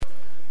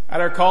At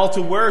our call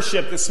to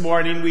worship this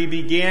morning, we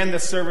began the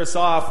service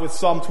off with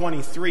Psalm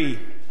 23.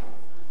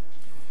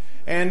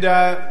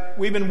 And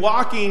we've been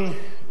walking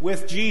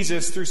with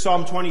Jesus through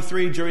Psalm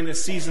 23 during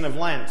this season of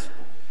Lent.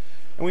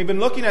 And we've been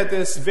looking at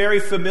this very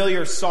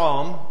familiar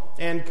psalm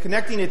and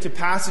connecting it to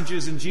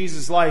passages in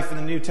Jesus' life in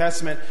the New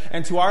Testament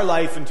and to our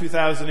life in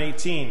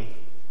 2018.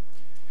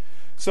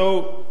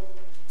 So,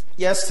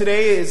 yes,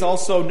 today is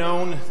also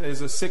known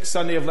as the sixth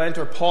Sunday of Lent,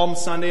 or Palm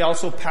Sunday,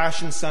 also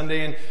Passion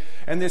Sunday.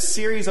 And this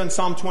series on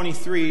Psalm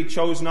 23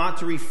 chose not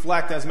to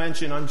reflect, as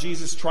mentioned, on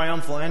Jesus'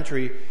 triumphal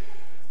entry,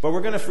 but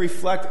we're going to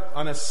reflect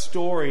on a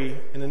story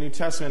in the New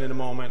Testament in a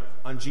moment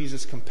on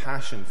Jesus'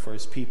 compassion for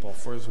his people,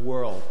 for his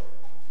world.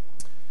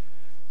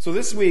 So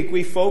this week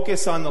we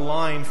focus on the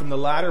line from the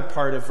latter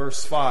part of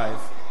verse 5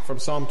 from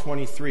Psalm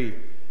 23.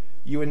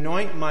 You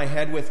anoint my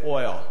head with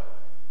oil,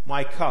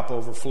 my cup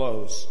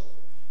overflows.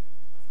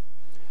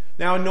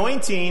 Now,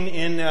 anointing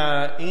in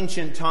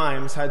ancient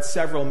times had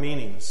several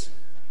meanings.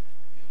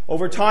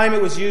 Over time,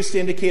 it was used to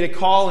indicate a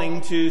calling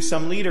to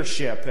some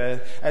leadership,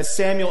 as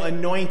Samuel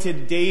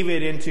anointed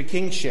David into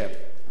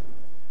kingship.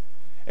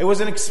 It was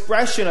an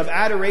expression of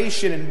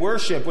adoration and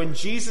worship when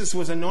Jesus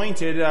was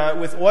anointed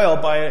with oil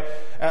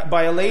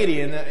by a lady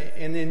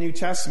in the New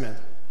Testament.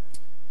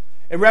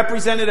 It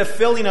represented a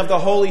filling of the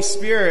Holy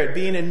Spirit,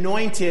 being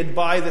anointed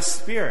by the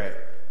Spirit.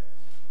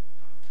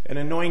 An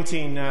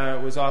anointing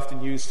was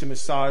often used to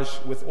massage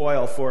with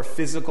oil for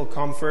physical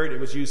comfort. It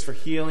was used for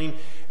healing.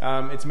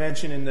 It's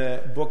mentioned in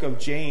the book of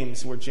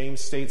James, where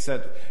James states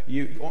that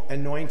you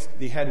anoint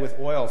the head with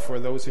oil for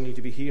those who need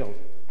to be healed.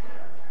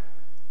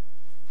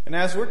 And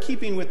as we're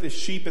keeping with the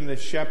sheep and the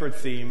shepherd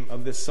theme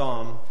of this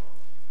psalm,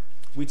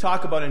 we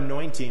talk about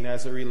anointing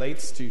as it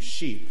relates to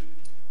sheep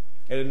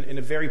in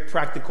a very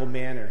practical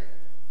manner.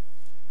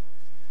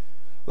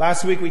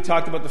 Last week we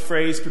talked about the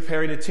phrase,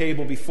 preparing a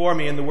table before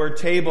me, and the word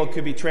table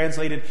could be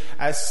translated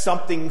as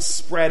something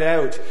spread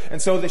out.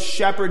 And so the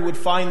shepherd would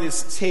find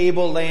this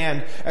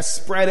tableland, a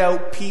spread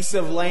out piece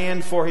of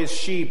land for his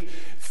sheep,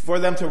 for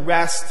them to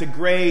rest, to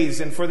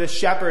graze, and for the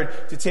shepherd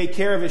to take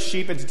care of his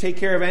sheep and to take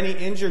care of any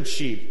injured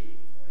sheep.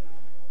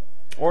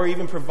 Or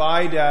even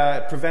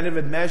provide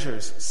preventative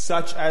measures,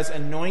 such as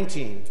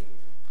anointing.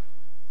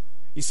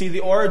 You see, the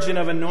origin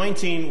of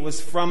anointing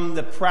was from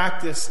the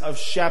practice of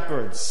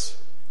shepherds.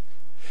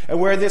 And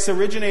where this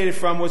originated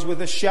from was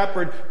with a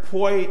shepherd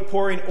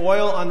pouring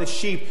oil on the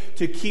sheep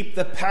to keep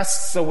the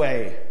pests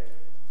away.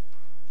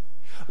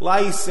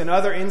 Lice and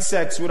other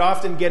insects would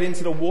often get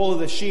into the wool of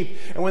the sheep,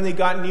 and when they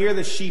got near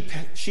the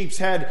sheep's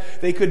head,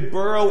 they could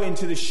burrow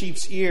into the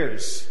sheep's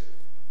ears.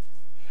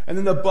 And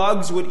then the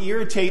bugs would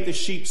irritate the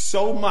sheep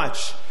so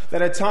much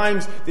that at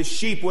times the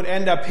sheep would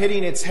end up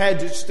hitting its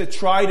head just to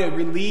try to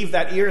relieve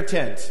that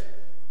irritant.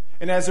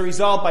 And as a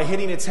result, by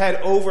hitting its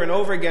head over and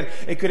over again,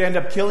 it could end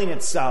up killing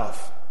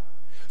itself.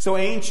 So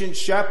ancient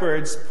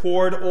shepherds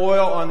poured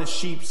oil on the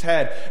sheep's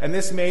head, and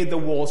this made the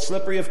wool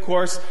slippery, of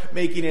course,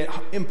 making it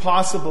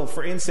impossible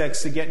for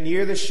insects to get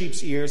near the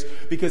sheep's ears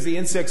because the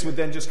insects would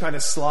then just kind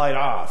of slide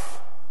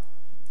off.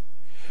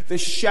 The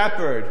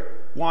shepherd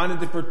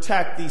wanted to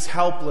protect these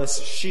helpless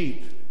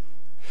sheep.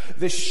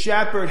 The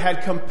shepherd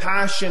had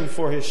compassion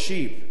for his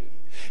sheep.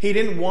 He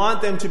didn't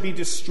want them to be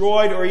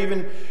destroyed or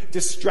even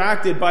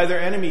distracted by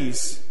their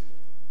enemies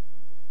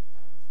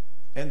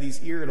and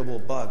these irritable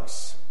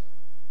bugs.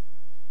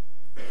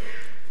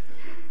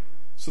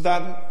 So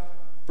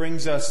that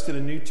brings us to the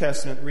New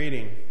Testament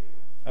reading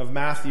of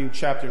Matthew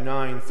chapter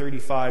 9,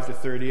 35 to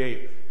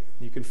 38.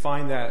 You can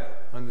find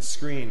that on the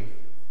screen.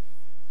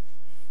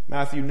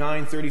 Matthew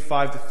 9,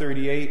 35 to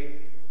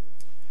 38.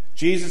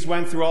 Jesus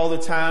went through all the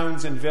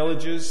towns and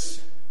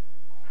villages,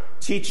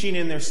 teaching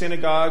in their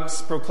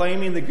synagogues,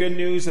 proclaiming the good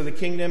news of the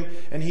kingdom,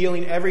 and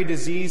healing every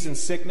disease and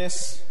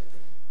sickness.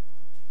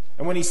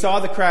 And when he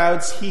saw the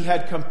crowds, he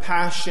had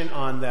compassion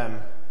on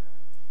them,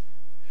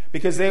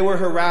 because they were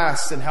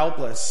harassed and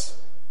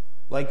helpless,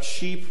 like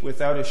sheep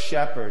without a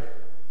shepherd.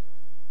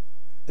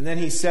 And then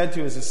he said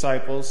to his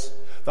disciples,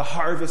 the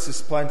harvest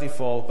is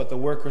plentiful, but the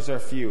workers are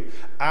few.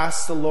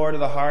 Ask the Lord of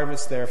the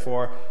harvest,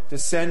 therefore, to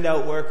send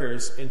out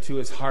workers into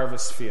his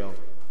harvest field.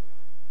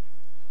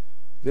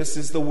 This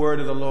is the word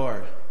of the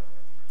Lord.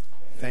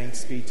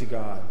 Thanks be to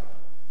God.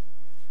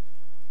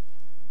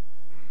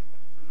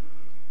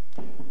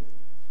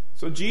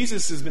 So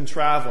Jesus has been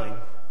traveling.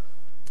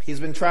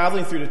 He's been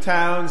traveling through the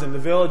towns and the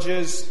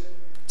villages,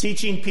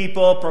 teaching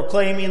people,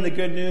 proclaiming the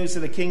good news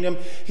of the kingdom,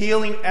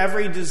 healing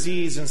every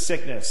disease and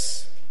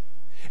sickness.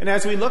 And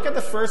as we look at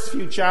the first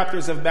few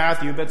chapters of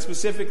Matthew, but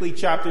specifically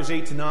chapters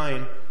 8 to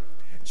 9,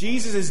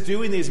 Jesus is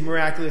doing these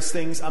miraculous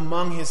things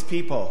among his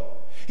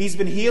people. He's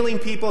been healing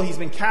people, he's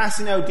been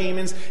casting out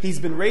demons, he's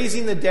been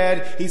raising the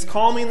dead, he's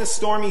calming the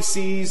stormy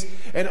seas,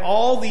 and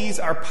all these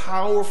are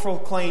powerful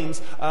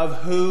claims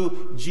of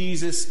who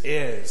Jesus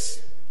is.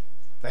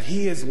 That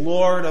he is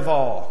Lord of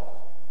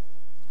all.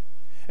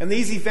 And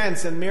these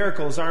events and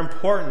miracles are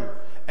important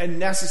and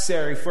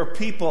necessary for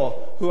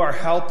people who are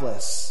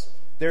helpless.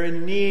 They're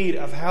in need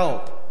of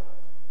help.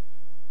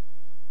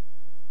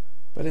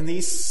 But in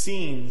these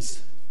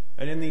scenes,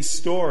 And in these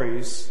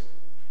stories,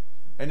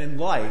 and in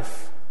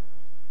life,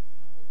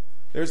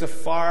 there's a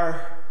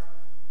far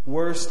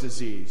worse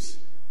disease.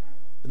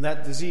 And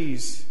that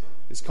disease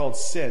is called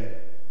sin.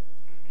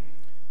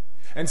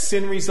 And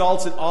sin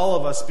results in all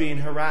of us being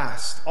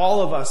harassed,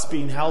 all of us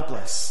being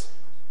helpless.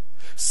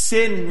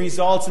 Sin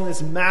results in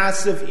this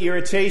massive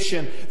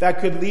irritation that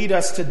could lead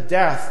us to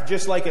death,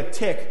 just like a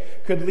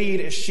tick could lead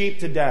a sheep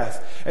to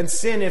death. And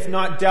sin, if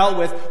not dealt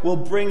with, will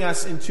bring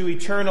us into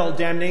eternal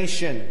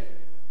damnation.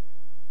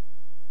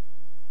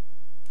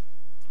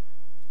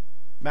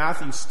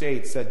 Matthew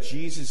states that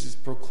Jesus is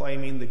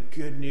proclaiming the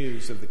good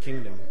news of the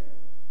kingdom.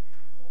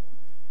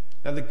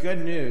 Now, the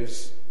good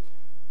news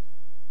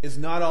is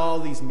not all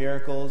these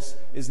miracles,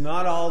 is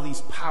not all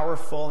these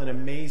powerful and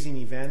amazing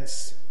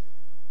events.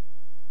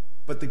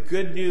 But the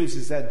good news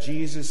is that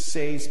Jesus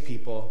saves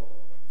people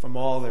from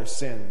all their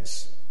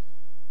sins.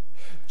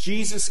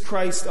 Jesus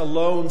Christ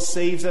alone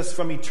saves us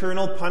from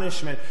eternal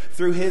punishment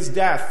through his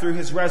death, through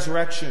his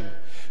resurrection.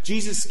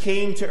 Jesus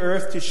came to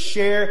earth to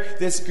share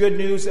this good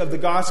news of the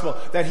gospel,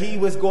 that he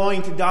was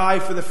going to die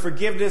for the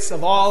forgiveness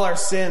of all our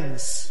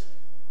sins.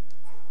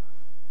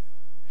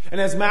 And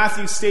as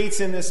Matthew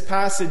states in this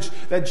passage,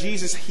 that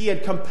Jesus, he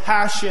had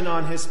compassion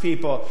on his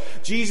people.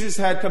 Jesus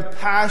had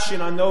compassion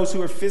on those who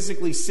were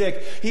physically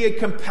sick. He had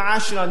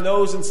compassion on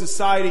those in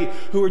society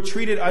who were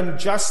treated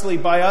unjustly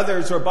by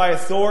others or by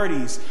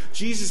authorities.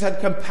 Jesus had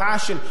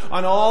compassion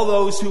on all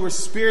those who were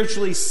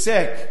spiritually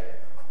sick.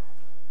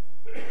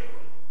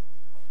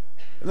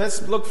 And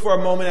let's look for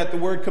a moment at the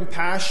word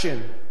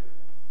compassion.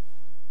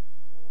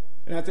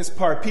 And at this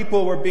part,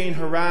 people were being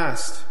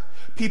harassed.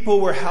 People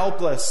were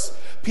helpless.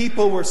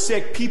 People were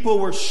sick. People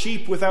were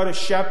sheep without a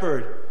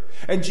shepherd.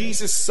 And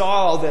Jesus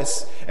saw all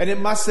this, and it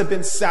must have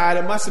been sad.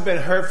 It must have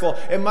been hurtful.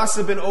 It must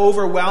have been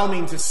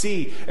overwhelming to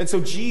see. And so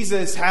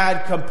Jesus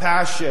had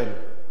compassion.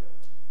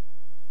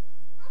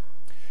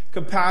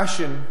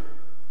 Compassion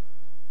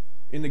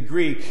in the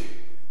Greek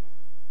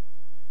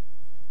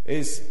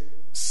is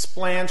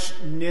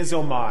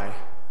splanchnisomai.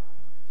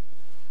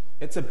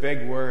 It's a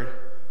big word,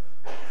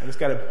 and it's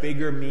got a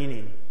bigger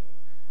meaning.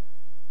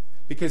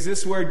 Because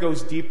this word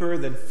goes deeper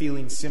than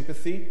feeling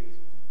sympathy.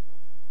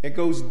 It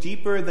goes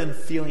deeper than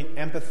feeling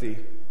empathy.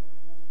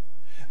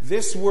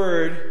 This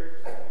word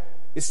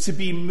is to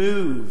be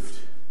moved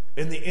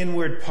in the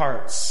inward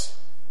parts.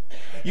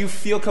 You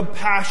feel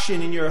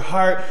compassion in your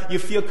heart. You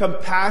feel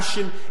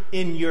compassion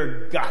in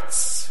your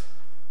guts.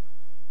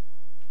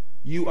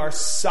 You are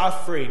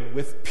suffering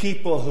with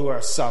people who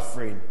are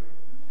suffering.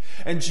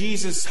 And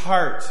Jesus'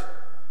 heart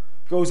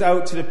goes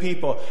out to the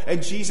people.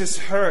 And Jesus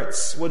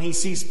hurts when he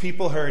sees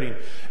people hurting.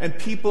 And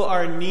people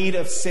are in need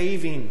of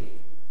saving.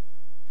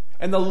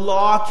 And the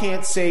law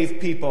can't save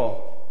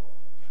people.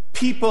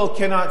 People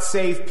cannot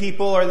save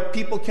people, or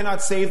people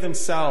cannot save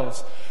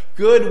themselves.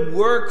 Good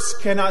works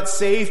cannot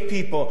save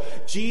people.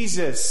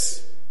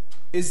 Jesus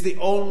is the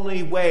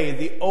only way,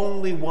 the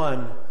only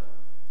one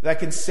that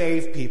can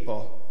save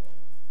people.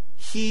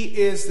 He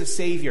is the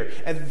Savior.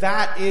 And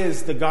that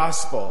is the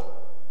gospel.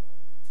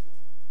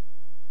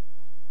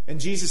 And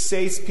Jesus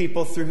saves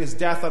people through his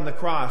death on the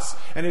cross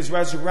and his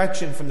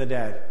resurrection from the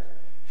dead.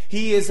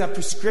 He is a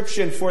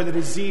prescription for the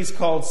disease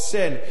called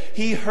sin.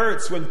 He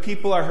hurts when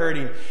people are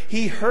hurting.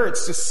 He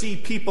hurts to see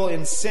people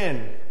in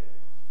sin.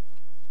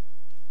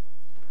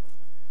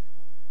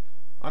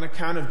 On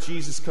account of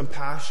Jesus'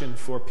 compassion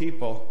for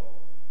people,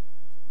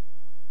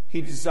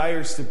 he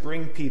desires to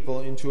bring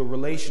people into a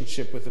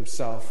relationship with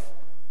himself.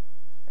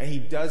 And he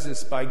does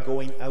this by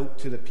going out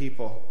to the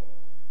people.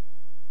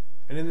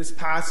 And in this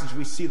passage,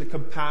 we see the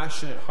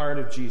compassionate heart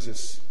of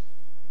Jesus.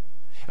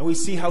 And we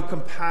see how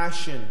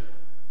compassion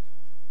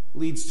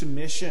leads to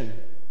mission.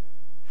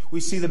 We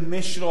see the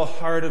missional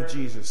heart of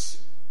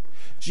Jesus.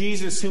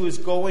 Jesus, who is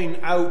going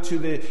out to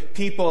the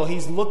people,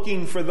 he's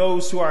looking for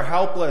those who are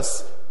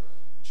helpless,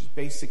 which is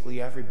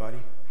basically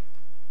everybody.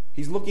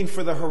 He's looking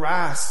for the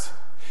harassed.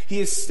 He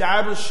is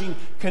establishing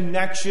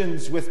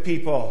connections with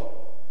people.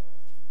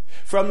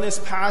 From this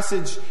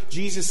passage,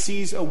 Jesus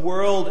sees a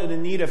world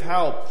in need of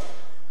help.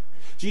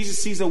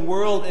 Jesus sees a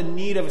world in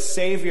need of a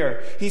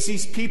Savior. He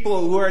sees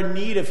people who are in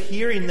need of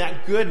hearing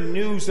that good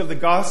news of the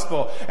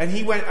gospel. And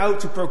he went out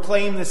to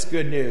proclaim this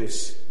good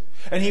news.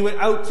 And he went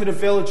out to the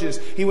villages.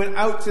 He went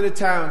out to the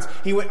towns.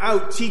 He went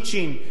out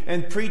teaching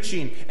and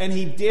preaching. And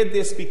he did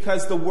this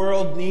because the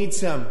world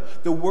needs him.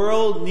 The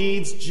world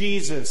needs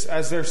Jesus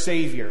as their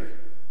Savior.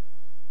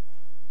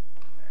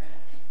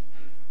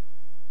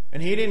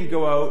 And he didn't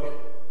go out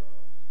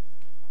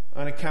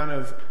on account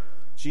of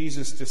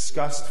Jesus'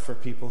 disgust for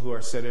people who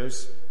are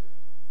sinners.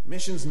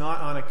 Mission's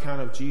not on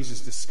account of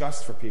Jesus'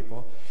 disgust for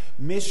people.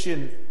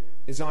 Mission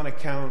is on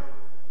account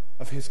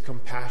of his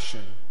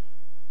compassion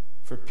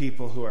for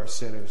people who are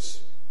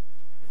sinners.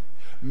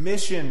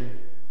 Mission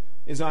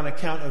is on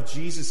account of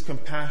Jesus'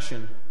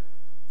 compassion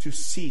to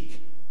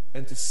seek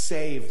and to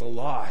save the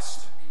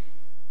lost.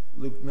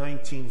 Luke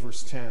 19,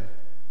 verse 10.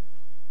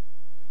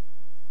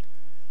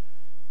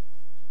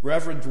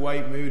 Reverend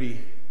Dwight Moody,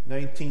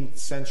 19th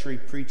century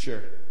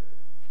preacher,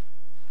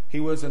 he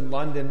was in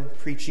London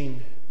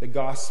preaching the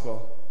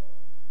gospel,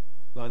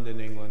 London,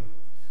 England.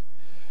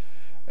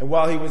 And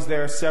while he was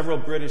there, several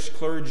British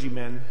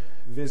clergymen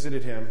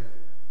visited him.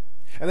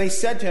 And they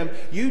said to him,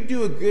 "You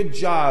do a good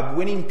job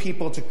winning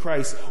people to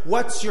Christ.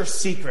 What's your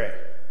secret?"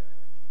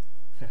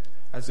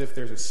 As if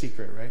there's a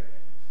secret, right?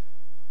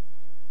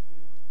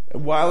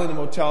 And while in the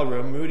motel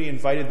room, Moody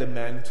invited the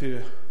men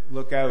to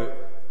look out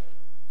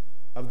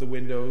of the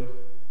window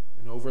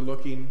and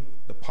overlooking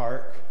the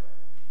park.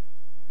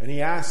 And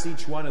he asked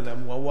each one of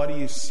them, "Well, what do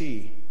you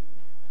see?"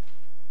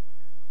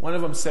 One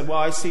of them said, "Well,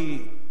 I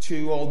see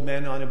two old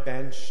men on a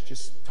bench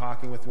just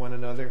talking with one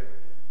another."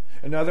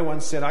 Another one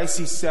said, "I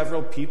see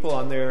several people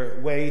on their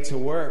way to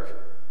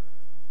work."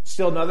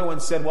 Still another one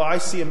said, "Well, I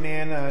see a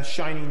man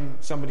shining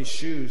somebody's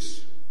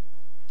shoes."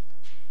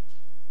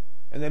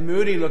 And then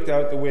Moody looked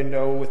out the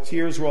window with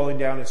tears rolling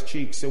down his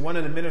cheeks. And one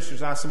of the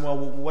ministers asked him, "Well,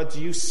 what do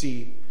you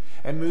see?"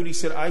 And Moody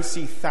said, "I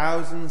see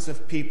thousands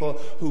of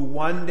people who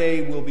one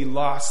day will be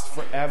lost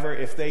forever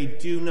if they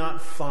do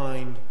not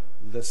find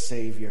the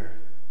Savior."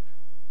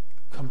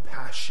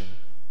 Compassion.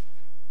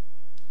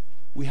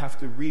 We have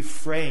to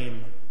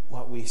reframe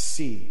what we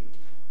see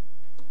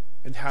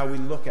and how we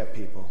look at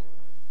people.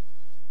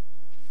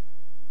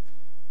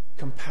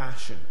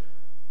 Compassion.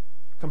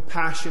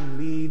 Compassion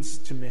leads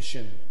to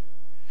mission.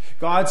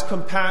 God's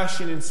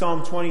compassion in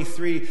Psalm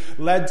 23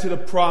 led to the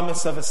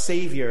promise of a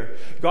Savior.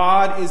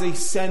 God is a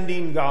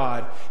sending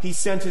God. He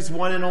sent His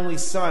one and only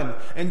Son.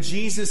 And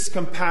Jesus'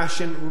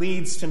 compassion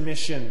leads to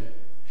mission.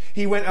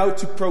 He went out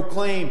to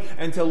proclaim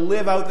and to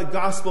live out the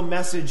gospel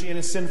message in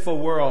a sinful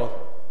world.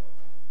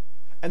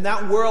 And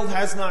that world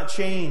has not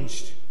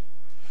changed.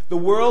 The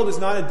world is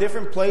not a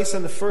different place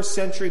than the first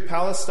century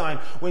Palestine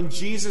when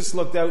Jesus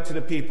looked out to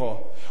the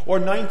people, or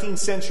 19th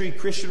century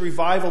Christian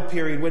revival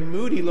period when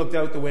Moody looked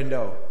out the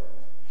window.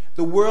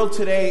 The world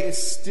today is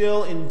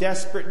still in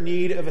desperate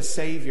need of a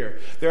Savior.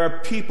 There are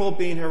people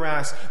being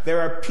harassed.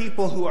 There are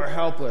people who are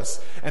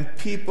helpless. And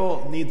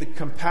people need the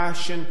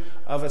compassion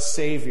of a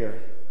Savior.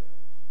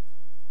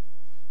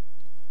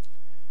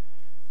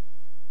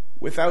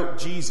 Without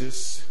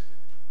Jesus,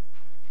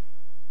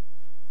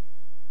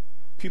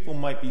 people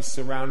might be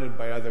surrounded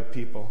by other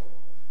people.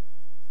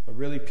 But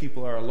really,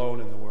 people are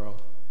alone in the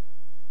world.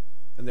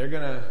 And they're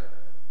going to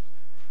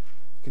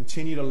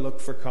continue to look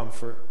for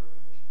comfort.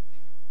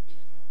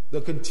 They'll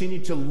continue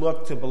to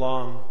look to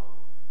belong.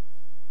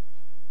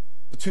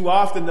 But too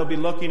often they'll be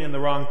looking in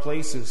the wrong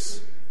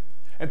places.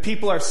 And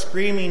people are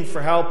screaming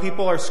for help.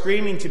 People are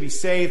screaming to be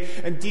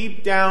saved. And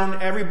deep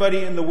down,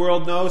 everybody in the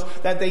world knows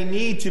that they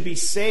need to be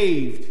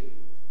saved.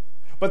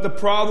 But the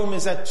problem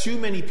is that too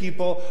many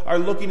people are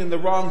looking in the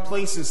wrong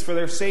places for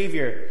their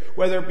Savior,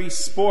 whether it be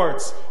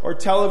sports or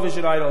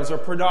television idols or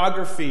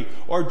pornography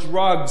or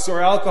drugs or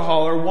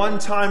alcohol or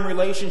one-time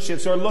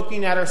relationships or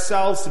looking at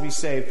ourselves to be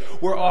saved.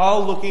 We're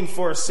all looking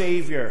for a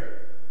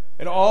Savior.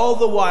 And all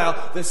the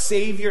while, the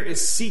Savior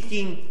is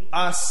seeking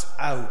us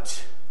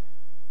out.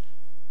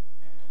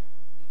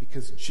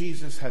 Because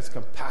Jesus has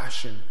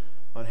compassion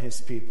on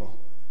His people.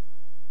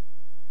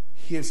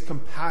 He has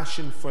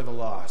compassion for the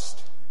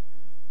lost.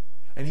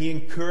 And He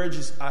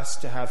encourages us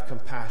to have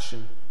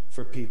compassion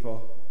for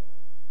people.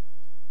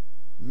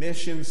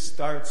 Mission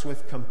starts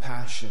with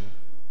compassion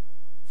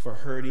for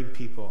hurting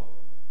people.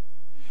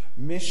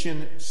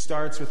 Mission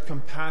starts with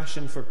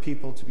compassion for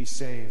people to be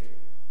saved.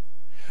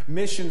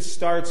 Mission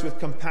starts with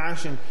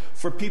compassion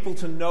for people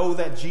to know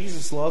that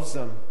Jesus loves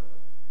them.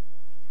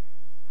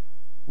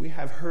 We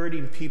have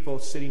hurting people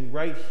sitting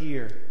right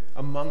here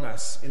among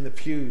us in the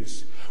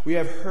pews. We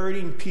have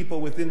hurting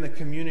people within the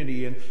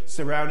community and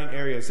surrounding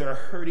areas. There are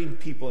hurting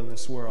people in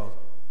this world.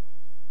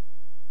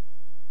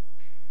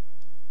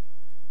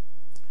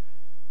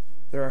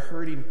 There are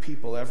hurting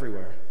people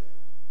everywhere.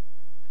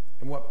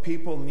 And what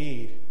people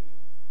need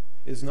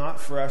is not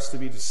for us to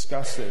be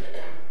disgusted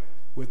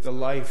with the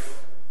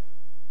life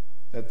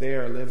that they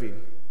are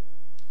living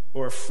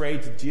or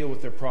afraid to deal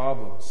with their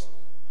problems.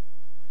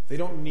 They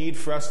don't need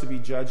for us to be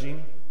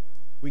judging.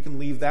 We can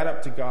leave that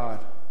up to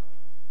God.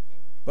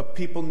 But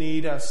people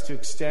need us to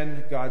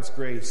extend God's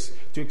grace,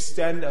 to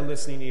extend a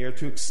listening ear,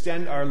 to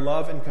extend our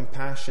love and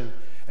compassion,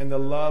 and the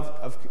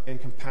love and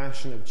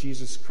compassion of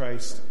Jesus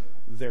Christ,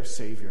 their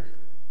Savior.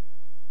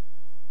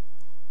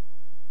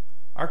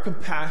 Our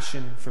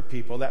compassion for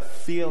people, that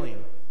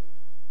feeling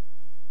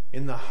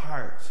in the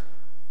heart,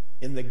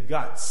 in the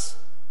guts,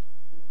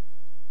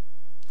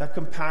 that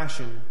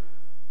compassion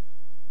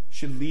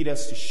should lead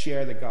us to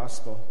share the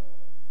gospel.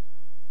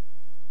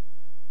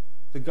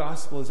 The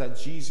gospel is that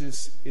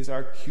Jesus is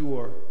our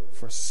cure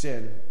for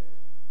sin.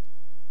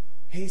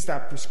 He's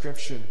that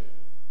prescription.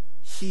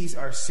 He's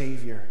our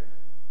Savior.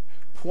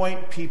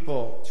 Point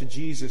people to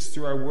Jesus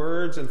through our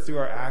words and through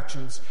our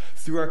actions,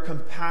 through our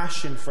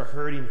compassion for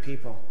hurting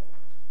people.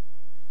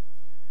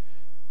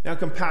 Now,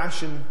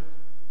 compassion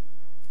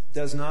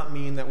does not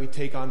mean that we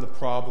take on the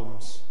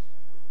problems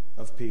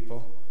of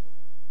people.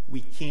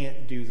 We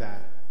can't do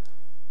that.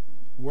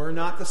 We're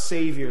not the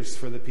saviors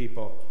for the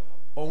people.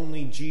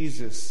 Only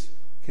Jesus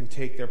can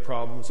take their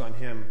problems on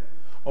Him.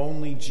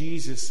 Only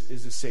Jesus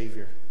is the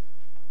Savior.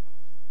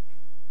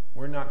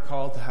 We're not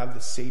called to have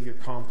the Savior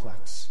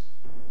complex.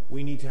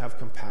 We need to have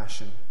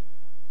compassion.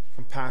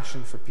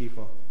 Compassion for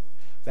people.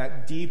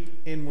 That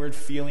deep inward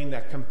feeling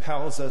that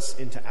compels us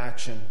into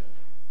action.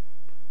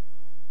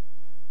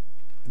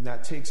 And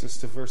that takes us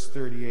to verse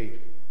 38.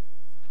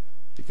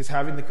 Because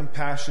having the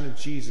compassion of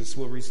Jesus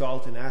will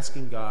result in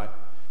asking God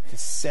to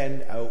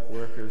send out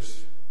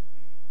workers.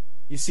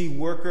 You see,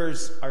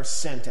 workers are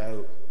sent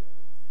out.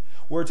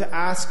 We're to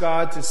ask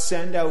God to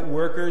send out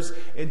workers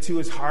into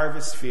his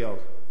harvest field.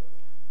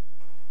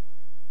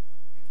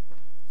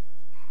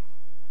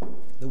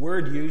 The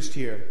word used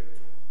here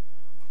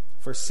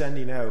for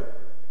sending out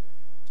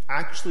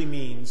actually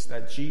means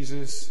that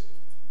Jesus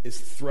is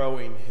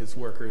throwing his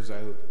workers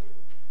out.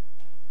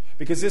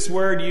 Because this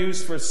word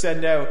used for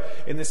send out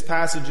in this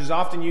passage is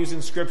often used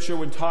in Scripture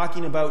when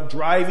talking about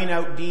driving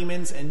out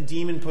demons and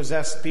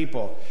demon-possessed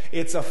people.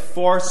 It's a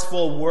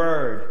forceful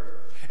word.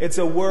 It's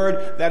a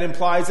word that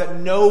implies that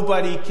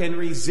nobody can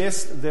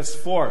resist this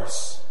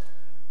force.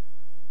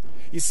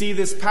 You see,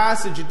 this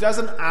passage, it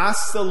doesn't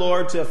ask the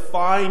Lord to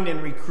find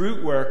and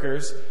recruit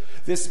workers.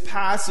 This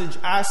passage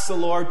asks the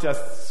Lord to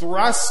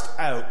thrust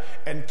out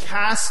and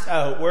cast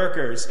out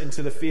workers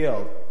into the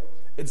field.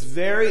 It's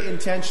very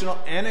intentional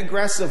and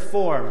aggressive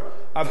form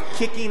of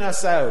kicking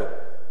us out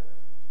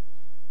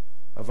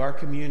of our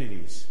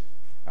communities,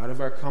 out of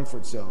our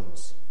comfort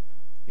zones,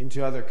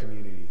 into other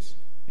communities,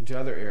 into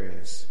other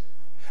areas.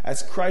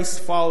 As Christ's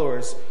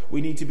followers,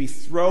 we need to be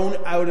thrown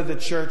out of the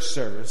church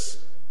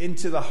service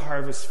into the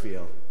harvest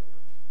field.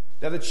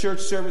 Now, the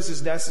church service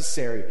is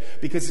necessary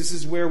because this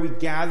is where we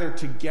gather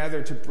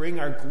together to bring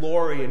our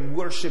glory and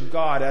worship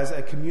God as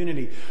a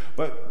community.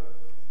 But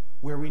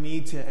where we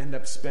need to end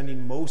up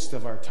spending most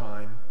of our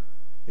time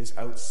is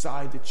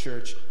outside the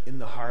church in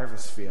the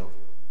harvest field.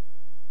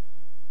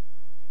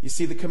 You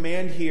see, the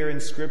command here in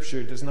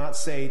Scripture does not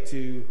say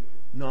to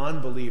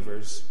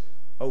non-believers,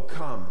 "Oh,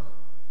 come."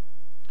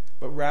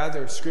 But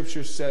rather,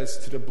 Scripture says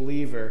to the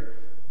believer,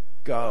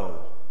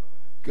 "Go.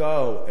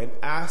 Go and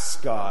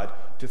ask God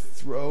to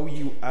throw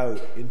you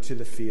out into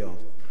the field,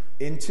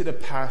 into the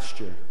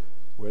pasture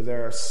where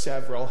there are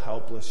several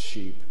helpless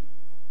sheep."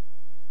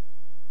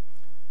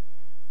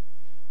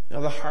 Now,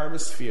 the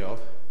harvest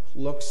field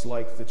looks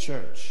like the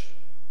church.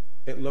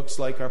 It looks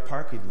like our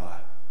parking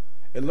lot.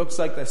 It looks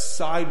like the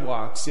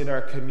sidewalks in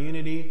our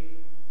community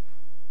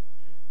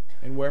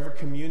and wherever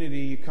community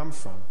you come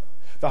from.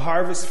 The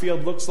harvest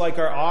field looks like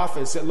our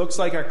office. It looks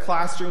like our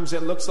classrooms.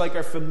 It looks like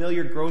our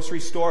familiar grocery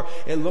store.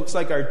 It looks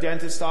like our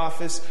dentist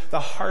office. The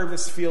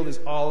harvest field is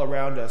all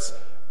around us.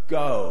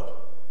 Go,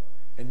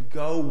 and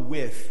go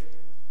with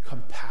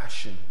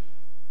compassion.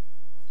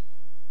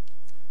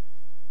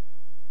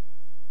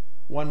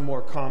 One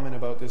more comment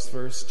about this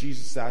verse.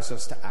 Jesus tells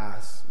us to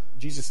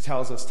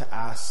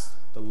ask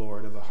the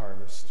Lord of the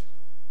harvest,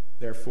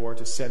 therefore,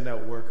 to send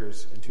out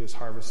workers into his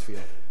harvest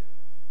field.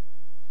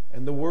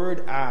 And the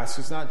word ask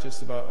is not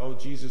just about, "Oh,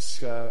 Jesus,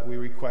 we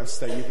request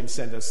that you can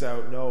send us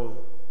out."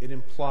 No, it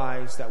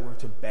implies that we're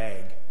to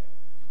beg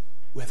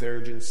with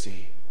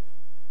urgency.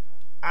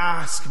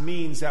 Ask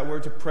means that we're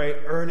to pray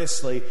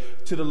earnestly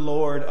to the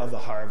Lord of the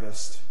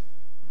harvest.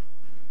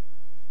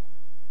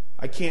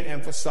 I can't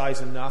emphasize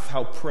enough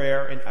how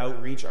prayer and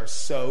outreach are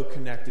so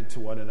connected to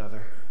one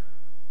another.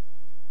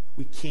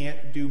 We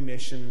can't do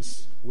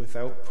missions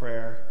without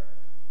prayer,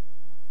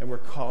 and we're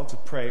called to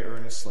pray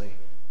earnestly.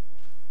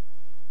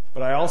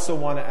 But I also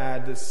want to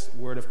add this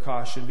word of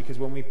caution, because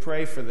when we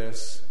pray for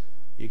this,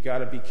 you got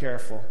to be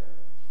careful.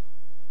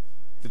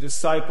 The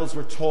disciples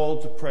were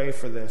told to pray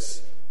for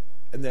this,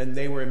 and then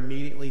they were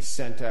immediately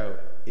sent out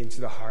into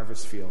the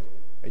harvest field.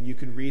 And you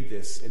can read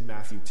this in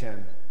Matthew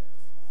 10.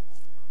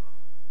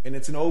 And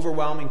it's an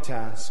overwhelming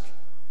task.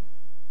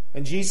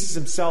 And Jesus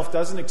himself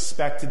doesn't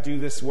expect to do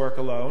this work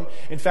alone.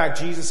 In fact,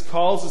 Jesus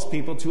calls his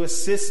people to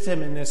assist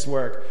him in this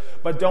work.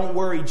 But don't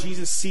worry,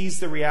 Jesus sees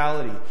the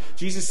reality.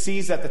 Jesus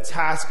sees that the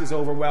task is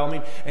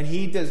overwhelming, and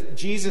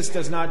Jesus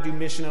does not do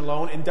mission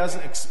alone and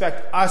doesn't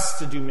expect us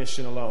to do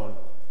mission alone.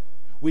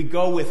 We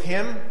go with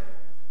him,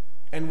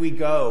 and we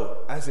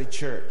go as a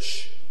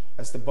church,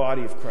 as the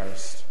body of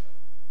Christ.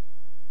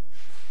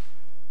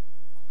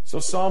 So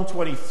Psalm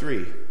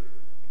 23.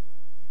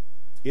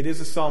 It is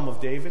a psalm of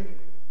David.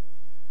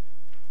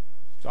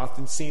 It's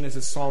often seen as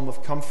a psalm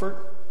of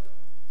comfort.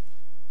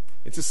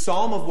 It's a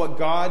psalm of what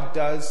God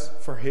does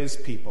for his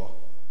people.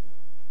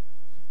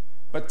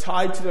 But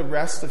tied to the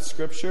rest of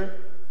Scripture,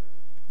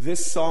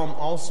 this psalm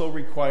also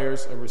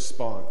requires a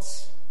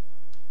response.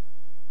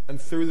 And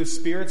through the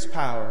Spirit's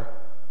power,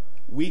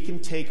 we can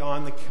take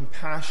on the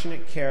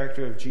compassionate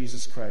character of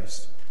Jesus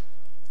Christ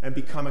and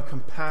become a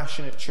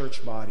compassionate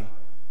church body,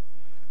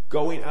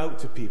 going out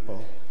to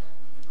people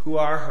who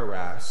are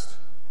harassed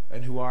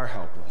and who are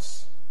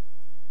helpless.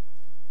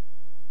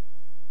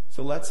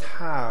 So let's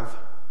have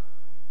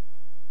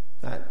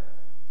that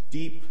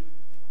deep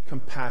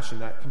compassion,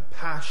 that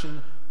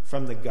compassion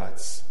from the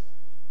guts.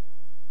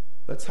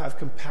 Let's have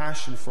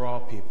compassion for all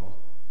people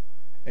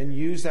and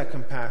use that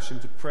compassion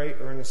to pray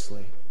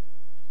earnestly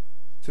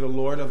to the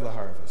Lord of the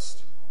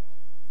harvest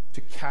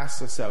to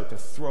cast us out, to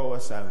throw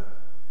us out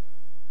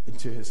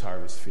into his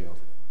harvest field.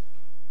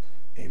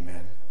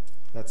 Amen.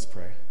 Let's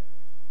pray.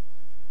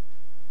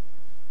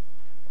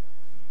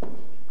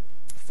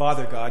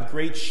 Father God,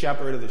 great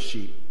shepherd of the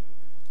sheep,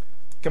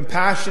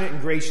 compassionate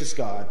and gracious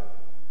God,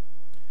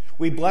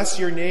 we bless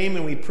your name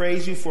and we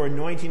praise you for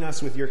anointing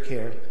us with your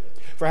care,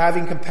 for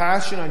having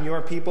compassion on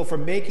your people, for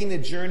making the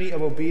journey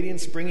of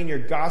obedience, bringing your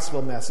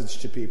gospel message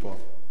to people,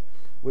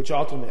 which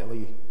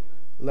ultimately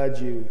led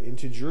you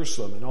into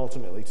Jerusalem and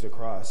ultimately to the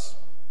cross.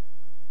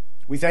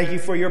 We thank you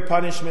for your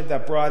punishment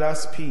that brought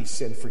us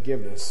peace and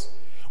forgiveness.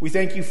 We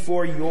thank you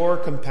for your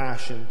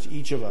compassion to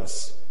each of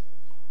us.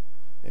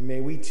 And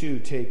may we too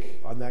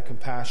take on that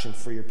compassion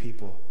for your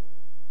people,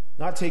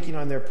 not taking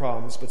on their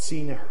problems, but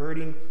seeing a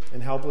hurting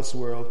and helpless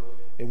world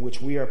in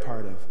which we are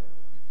part of.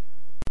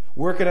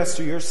 Work at us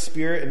through your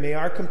Spirit, and may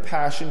our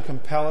compassion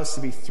compel us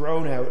to be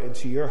thrown out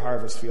into your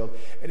harvest field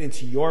and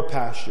into your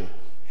pasture.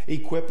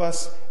 Equip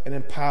us and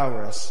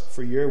empower us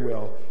for your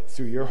will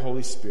through your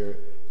Holy Spirit.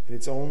 And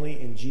it's only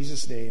in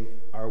Jesus' name,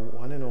 our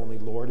one and only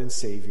Lord and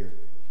Savior.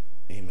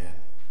 Amen.